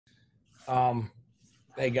Um,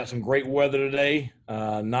 They got some great weather today.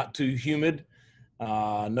 Not too humid,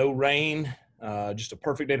 no rain. Just a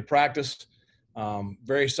perfect day to practice.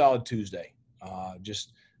 Very solid Tuesday.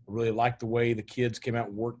 Just really liked the way the kids came out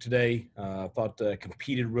and worked today. Thought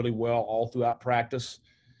competed really well all throughout practice.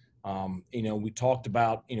 We talked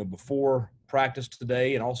about before practice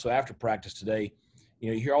today and also after practice today.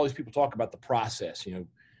 You hear all these people talk about the process.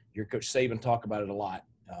 Your Coach Saban talk about it a lot.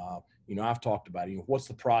 I've talked about it. What's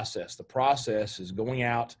the process? The process is going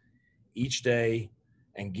out each day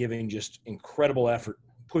and giving just incredible effort,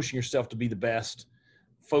 pushing yourself to be the best,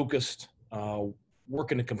 focused,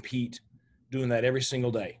 working to compete, doing that every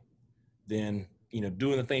single day. Then,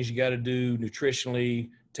 doing the things you got to do nutritionally,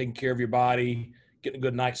 taking care of your body, getting a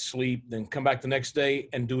good night's sleep, then come back the next day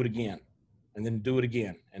and do it again, and then do it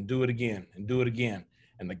again, and do it again, and do it again.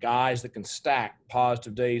 And the guys that can stack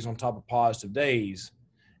positive days on top of positive days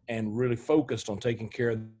and really focused on taking care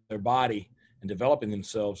of their body and developing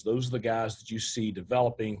themselves, those are the guys that you see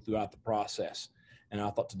developing throughout the process. And I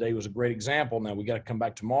thought today was a great example. Now we got to come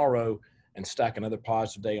back tomorrow and stack another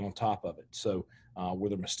positive day on top of it. So were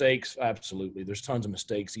there mistakes? Absolutely. There's tons of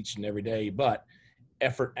mistakes each and every day, but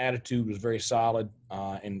effort, attitude was very solid.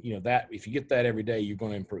 And that if you get that every day, you're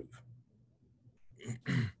going to improve.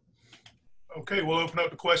 Okay, we'll open up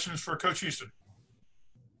the questions for Coach Houston.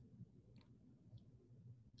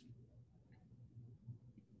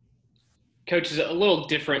 Coach, is a little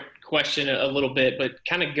different question a little bit, but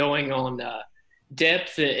kind of going on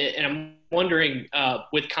depth, and I'm wondering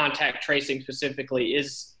with contact tracing specifically,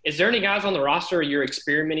 is there any guys on the roster you're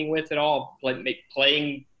experimenting with at all,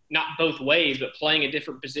 playing not both ways, but playing a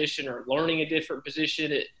different position or learning a different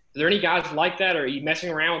position? Are there any guys like that, or are you messing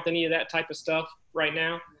around with any of that type of stuff right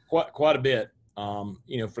now? Quite a bit.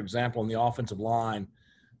 For example, on the offensive line,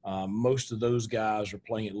 most of those guys are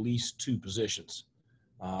playing at least two positions.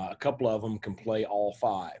 A couple of them can play all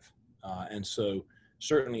five. And so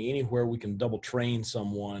certainly anywhere we can double train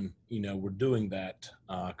someone, we're doing that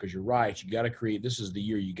because you're right. You got to create – this is the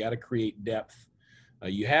year you got to create depth.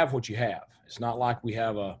 You have what you have. It's not like we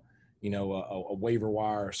have a waiver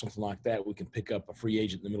wire or something like that. We can pick up a free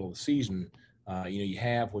agent in the middle of the season. You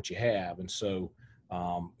have what you have. And so,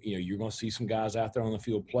 you're going to see some guys out there on the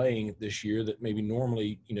field playing this year that maybe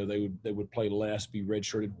normally, they would play less, be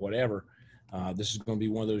redshirted, whatever. This is going to be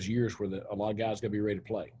one of those years where a lot of guys got to be ready to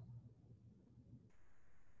play.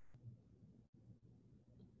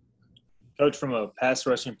 Coach, from a pass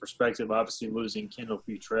rushing perspective, obviously losing Kendall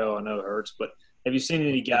Futrell, I know it hurts, but have you seen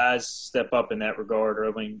any guys step up in that regard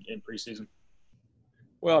early in preseason?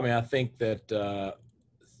 Well, I think that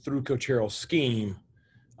through Coach Harrell's scheme,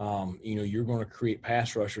 you're going to create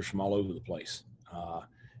pass rushers from all over the place.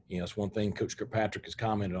 It's one thing Coach Kirkpatrick has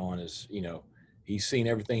commented on is, he's seen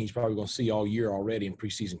everything he's probably going to see all year already in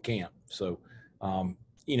preseason camp. So,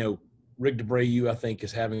 Rick DeBrayu, I think,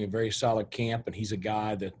 is having a very solid camp, and he's a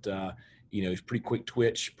guy that, he's pretty quick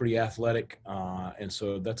twitch, pretty athletic. And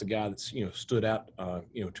so that's a guy that's, stood out,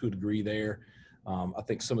 to a degree there. I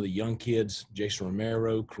think some of the young kids, Jason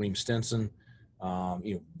Romero, Kareem Stinson,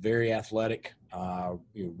 very athletic,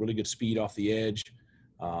 really good speed off the edge.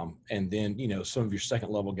 And then, some of your second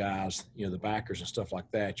level guys, the backers and stuff like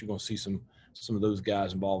that, you're going to see some of those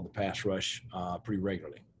guys involved in the pass rush pretty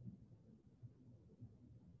regularly.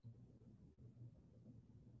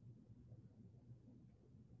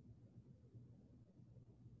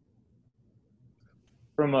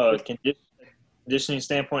 From a conditioning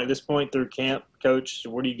standpoint at this point through camp, Coach,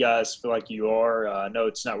 where do you guys feel like you are? I know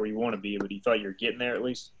it's not where you want to be, but do you feel like you're getting there at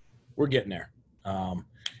least? We're getting there.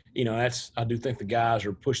 I do think the guys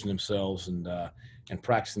are pushing themselves and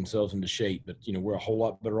practicing themselves into shape. But, we're a whole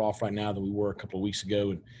lot better off right now than we were a couple of weeks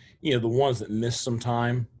ago. And, the ones that miss some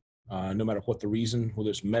time, no matter what the reason,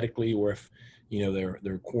 whether it's medically or if,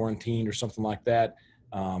 they're quarantined or something like that,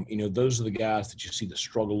 those are the guys that you see that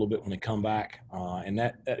struggle a little bit when they come back. And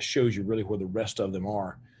that shows you really where the rest of them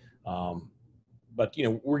are. But,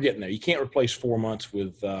 we're getting there. You can't replace 4 months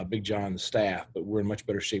with Big John and the staff, but we're in much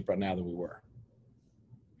better shape right now than we were.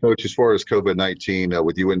 Coach, as far as COVID-19,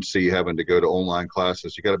 with UNC having to go to online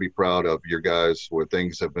classes, you got to be proud of your guys where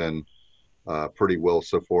things have been pretty well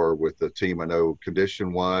so far with the team. I know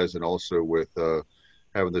condition-wise and also with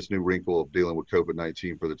having this new wrinkle of dealing with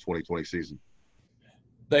COVID-19 for the 2020 season.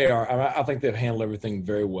 They are. I think they've handled everything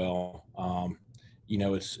very well.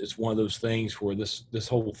 It's one of those things where this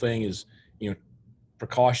whole thing is,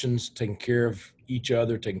 precautions, taking care of each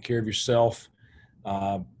other, taking care of yourself.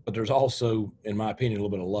 But there's also, in my opinion, a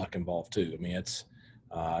little bit of luck involved too. It's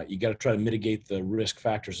you got to try to mitigate the risk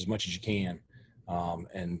factors as much as you can.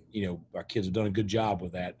 And our kids have done a good job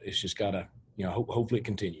with that. It's just got to, hopefully it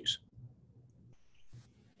continues.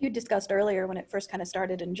 You discussed earlier when it first kind of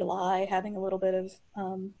started in July, having a little bit of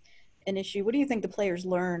an issue. What do you think the players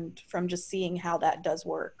learned from just seeing how that does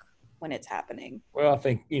work when it's happening? Well, I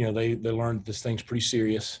think, they learned this thing's pretty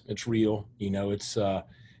serious. It's real. It's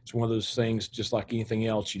one of those things, just like anything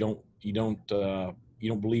else. You don't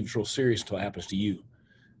believe it's real serious until it happens to you.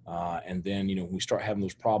 And then, when we start having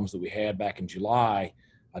those problems that we had back in July,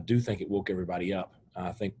 I do think it woke everybody up.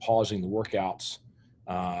 I think pausing the workouts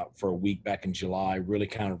for a week back in July really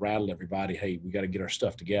kind of rattled everybody. Hey, we got to get our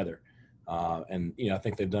stuff together. And I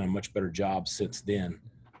think they've done a much better job since then.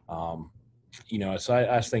 So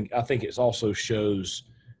I think it also shows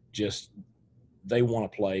just they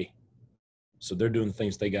want to play. So they're doing the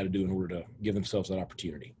things they got to do in order to give themselves that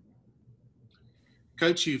opportunity.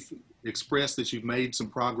 Coach, you've expressed that you've made some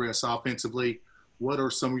progress offensively. What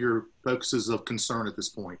are some of your focuses of concern at this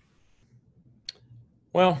point?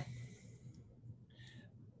 Well,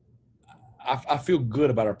 I feel good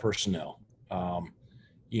about our personnel.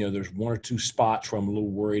 There's one or two spots where I'm a little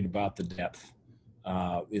worried about the depth.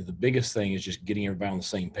 The biggest thing is just getting everybody on the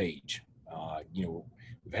same page.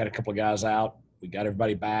 We've had a couple of guys out. We got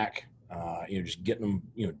everybody back. Just getting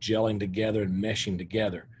them, gelling together and meshing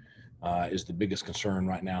together is the biggest concern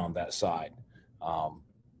right now on that side.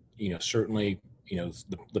 Certainly,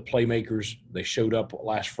 the playmakers, they showed up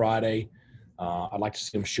last Friday. I'd like to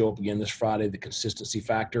see them show up again this Friday, the consistency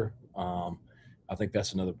factor. I think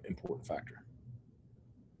that's another important factor.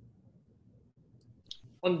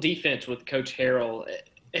 On defense with Coach Harrell,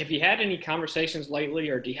 have you had any conversations lately,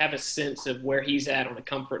 or do you have a sense of where he's at on a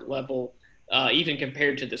comfort level, even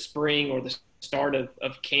compared to the spring or the start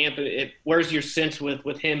of camp? Where's your sense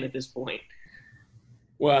with him at this point?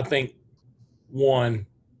 Well, I think, one,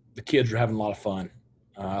 the kids are having a lot of fun.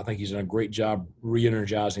 I think he's done a great job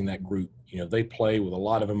re-energizing that group. They play with a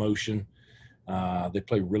lot of emotion. They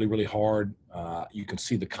play really, really hard. You can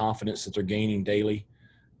see the confidence that they're gaining daily.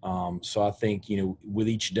 So I think, with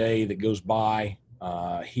each day that goes by,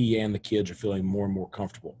 he and the kids are feeling more and more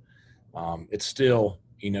comfortable. It's still,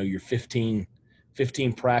 you're 15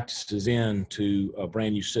 practices into a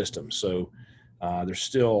brand new system. So there's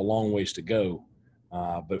still a long ways to go.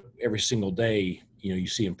 But every single day, you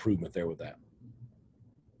see improvement there with that.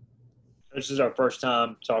 This is our first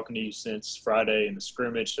time talking to you since Friday in the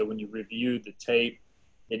scrimmage. So when you reviewed the tape,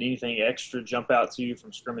 did anything extra jump out to you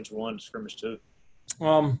from scrimmage 1 to scrimmage 2?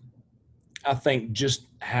 I think just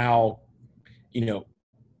how, in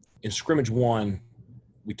scrimmage 1,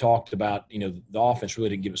 we talked about, the offense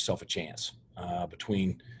really didn't give itself a chance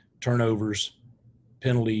between turnovers,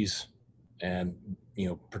 penalties, and,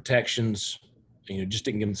 protections, just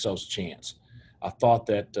didn't give themselves a chance. I thought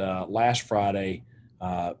that last Friday,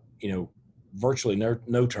 virtually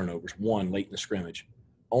no turnovers, 1 late in the scrimmage,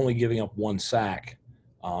 only giving up 1 sack.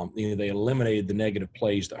 They eliminated the negative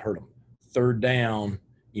plays that hurt them. Third down,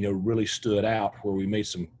 really stood out where we made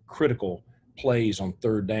some critical plays on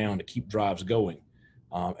third down to keep drives going.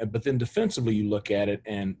 But then defensively, you look at it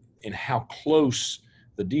and how close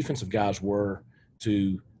the defensive guys were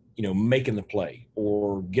to, making the play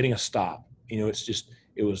or getting a stop.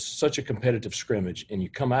 It was such a competitive scrimmage, and you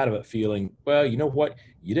come out of it feeling, well, you know what?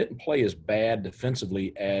 You didn't play as bad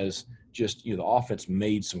defensively as just, the offense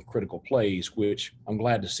made some critical plays, which I'm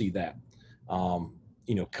glad to see that.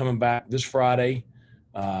 Coming back this Friday,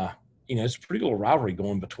 it's a pretty little rivalry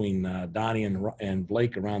going between Donnie and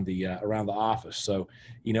Blake around the office. So,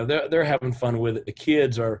 they're having fun with it. The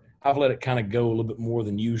kids I've let it kind of go a little bit more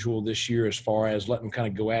than usual this year as far as letting them kind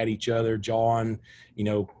of go at each other, jawing,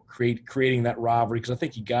 creating that rivalry. Because I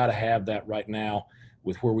think you got to have that right now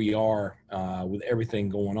with where we are, with everything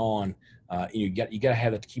going on. You got to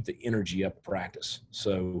have that to keep the energy up at practice.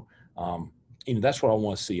 So, that's what I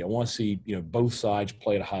want to see. I want to see, both sides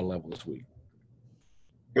play at a high level this week.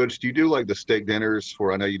 Coach, do you do like the steak dinners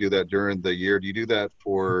I know you do that during the year. Do you do that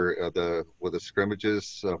for the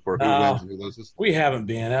scrimmages for who wins and who loses? We haven't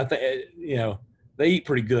been. I think, they eat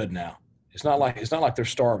pretty good now. It's not like they're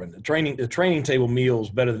starving. The training table meal is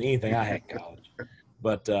better than anything I had in college.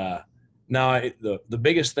 But no, the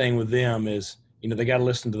biggest thing with them is, they got to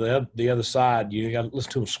listen to the other side. You got to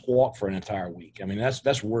listen to them squawk for an entire week. I mean,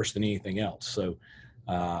 that's worse than anything else. So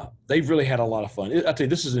they've really had a lot of fun. I tell you,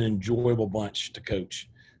 this is an enjoyable bunch to coach.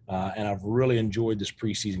 And I've really enjoyed this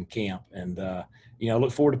preseason camp. And, I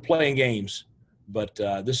look forward to playing games. But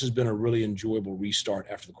this has been a really enjoyable restart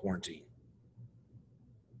after the quarantine.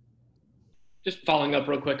 Just following up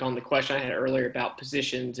real quick on the question I had earlier about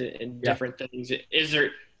positions and different things. Is there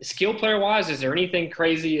 – skill player wise, is there anything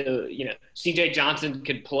crazy? CJ Johnson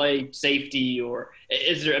could play safety, or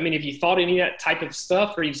is there? I mean, have you thought any of that type of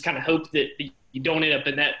stuff, or you just kind of hope that you don't end up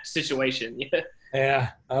in that situation. Yeah,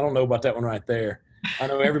 I don't know about that one right there. I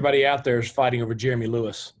know everybody out there is fighting over Jeremy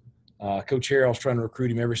Lewis. Coach Harrell's trying to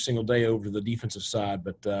recruit him every single day over the defensive side,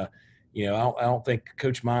 but I don't think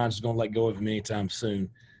Coach Mines is going to let go of him anytime soon.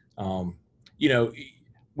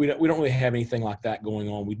 We don't really have anything like that going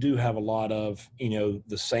on. We do have a lot of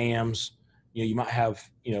the Sams. You might have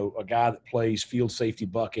a guy that plays field safety,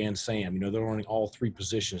 buck, and Sam. They're learning all three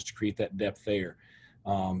positions to create that depth there.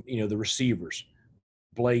 The receivers,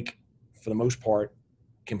 Blake, for the most part,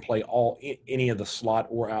 can play any of the slot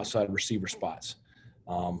or outside receiver spots.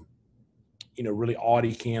 Really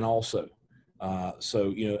Audie can also.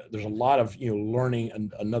 So there's a lot of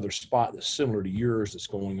learning another spot that's similar to yours that's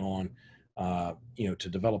going on. To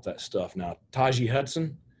develop that stuff. Now Tajee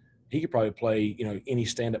Hudson, he could probably play any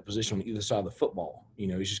stand-up position on either side of the football.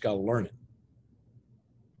 He's just got to learn it.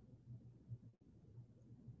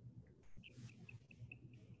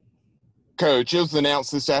 Coach, it was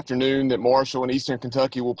announced this afternoon that Marshall and Eastern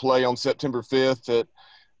Kentucky will play on September 5th at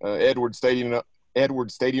Edwards Stadium,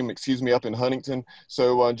 up in Huntington.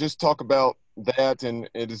 So just talk about that. And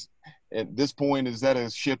it is at this point, is that a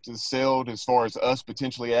ship that's sailed as far as us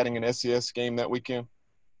potentially adding an SES game that weekend?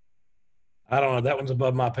 I don't know. That one's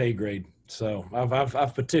above my pay grade. So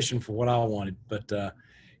I've petitioned for what I wanted, but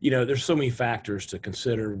there's so many factors to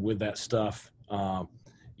consider with that stuff.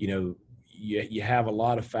 You have a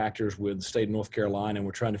lot of factors with the state of North Carolina, and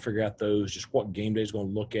we're trying to figure out those, just what game day is going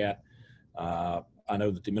to look at. I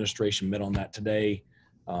know that the administration met on that today.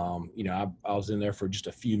 I was in there for just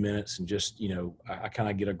a few minutes and just, I kind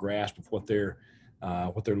of get a grasp of what they're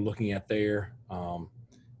looking at there.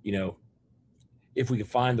 If we could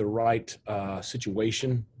find the right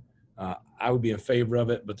situation, I would be in favor of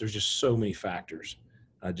it, but there's just so many factors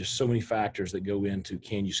that go into,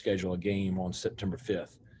 can you schedule a game on September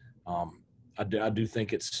 5th? I do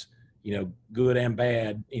think it's, good and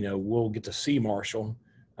bad. We'll get to see Marshall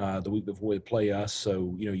the week before they play us.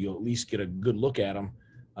 So, you'll at least get a good look at them.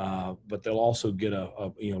 But they'll also get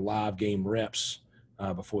a live game reps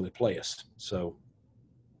before they play us. So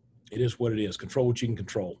it is what it is. Control what you can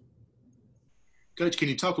control. Coach, can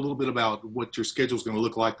you talk a little bit about what your schedule is going to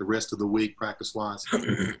look like the rest of the week, practice-wise?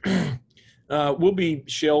 We'll be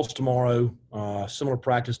shells tomorrow, similar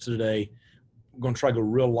practice to today. We're going to try to go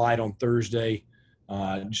real light on Thursday,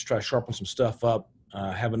 just try to sharpen some stuff up,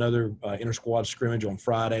 have another inter-squad scrimmage on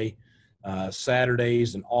Friday.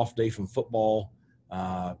 Saturday's an off day from football.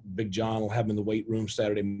 Big John will have him in the weight room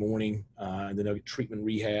Saturday morning, and then they'll get treatment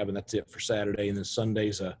rehab, and that's it for Saturday. And then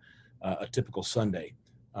Sunday's a typical Sunday.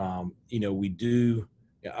 I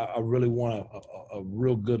really want a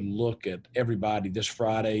real good look at everybody this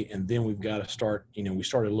Friday, and then we've got to start, we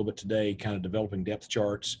started a little bit today, kind of developing depth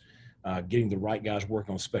charts, getting the right guys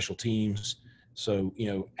working on special teams. So,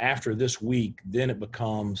 after this week, then it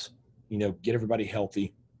becomes, get everybody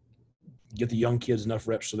healthy, get the young kids enough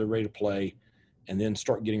reps so they're ready to play, and then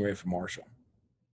start getting ready for Marshall.